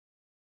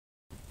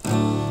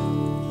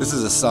This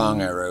is a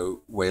song I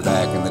wrote way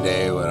back in the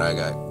day when I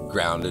got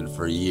grounded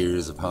for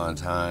years upon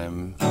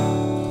time.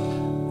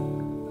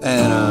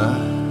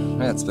 And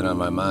yeah, it's been on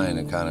my mind.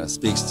 It kind of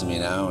speaks to me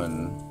now,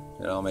 and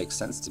it all makes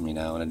sense to me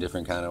now in a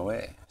different kind of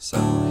way. So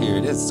here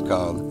it is. It's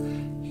called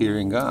Here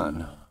and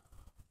Gone.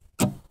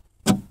 Things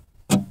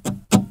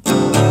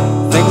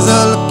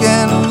are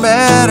looking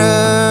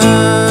better.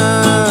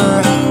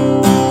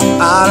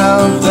 I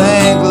don't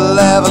think we'll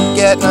ever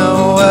get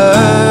no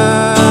worse.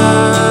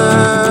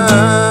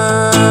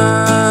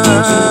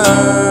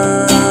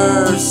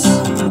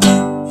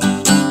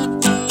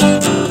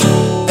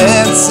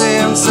 It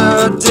seems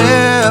so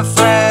different.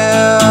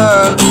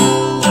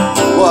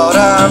 What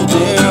I'm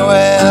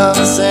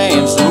doing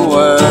seems to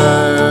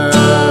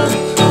work.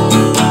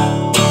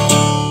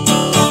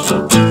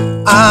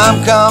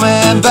 I'm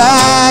coming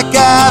back.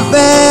 I've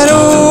been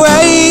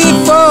away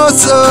for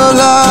so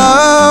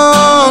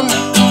long.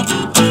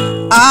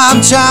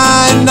 I'm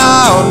trying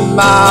on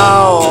my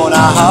own.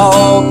 I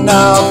hope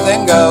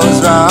nothing goes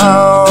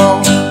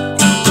wrong.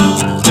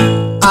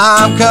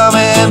 I'm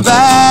coming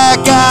back.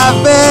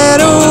 I've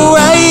been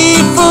away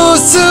for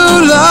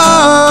so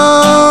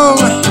long.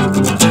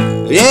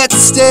 It's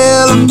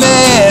still a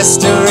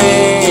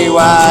mystery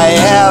why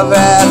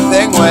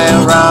everything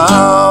went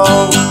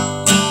wrong.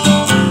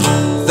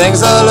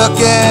 Things are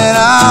looking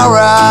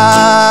alright.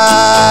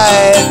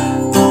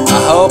 I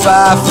hope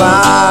I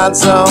find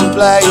some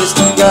place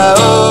to go.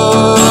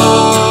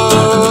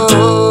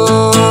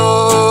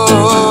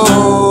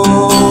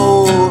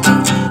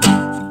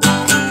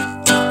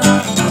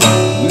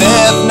 And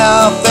if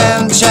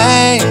nothing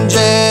changes,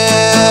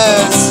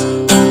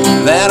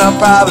 then I'll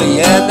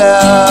probably end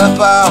up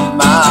on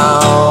my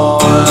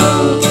own.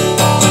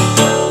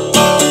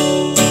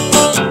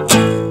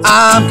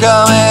 I'm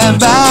coming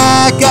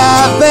back.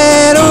 I've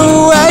been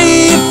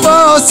away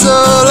for so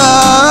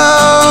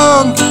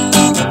long.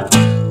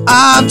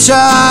 I'm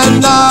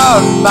trying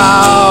on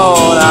my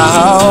own. I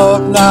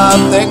hope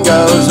nothing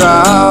goes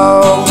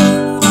wrong.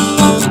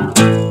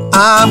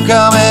 I'm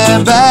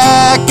coming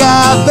back.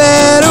 I've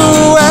been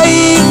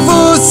away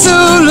for so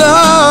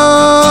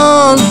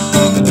long.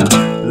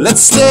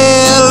 It's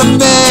still a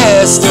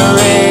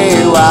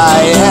mystery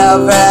why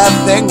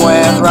everything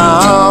went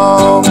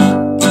wrong.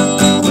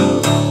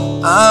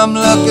 I'm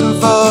looking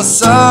for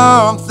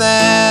something,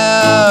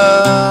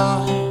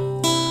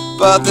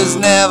 but there's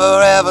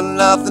never ever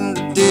nothing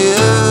to do.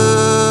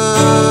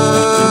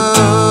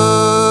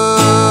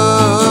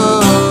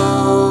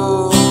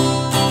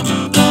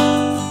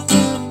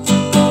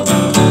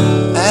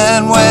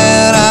 And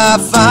when I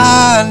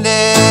find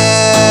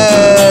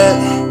it,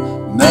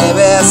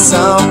 maybe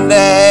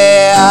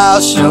someday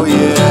I'll show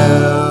you.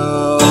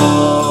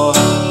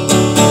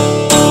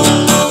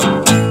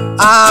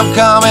 I'm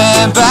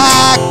coming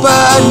back,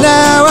 but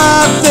now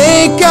I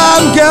think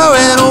I'm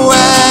going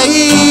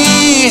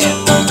away.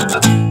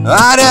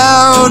 I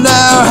don't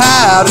know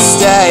how to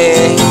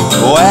stay.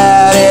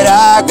 Where did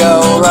I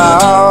go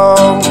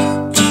wrong?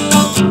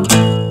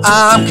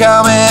 I'm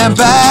coming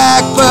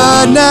back,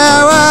 but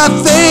now I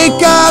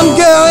think I'm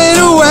going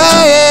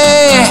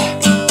away.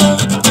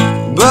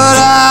 But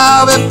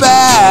I'll be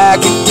back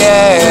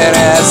again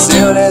as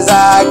soon as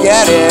I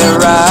get it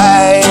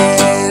right.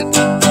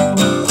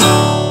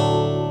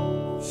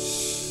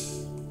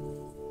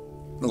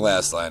 The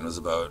last line was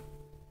about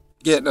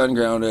getting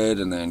ungrounded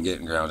and then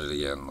getting grounded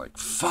again. Like,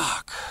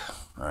 fuck.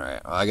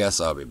 Alright, well, I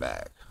guess I'll be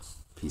back.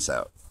 Peace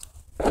out.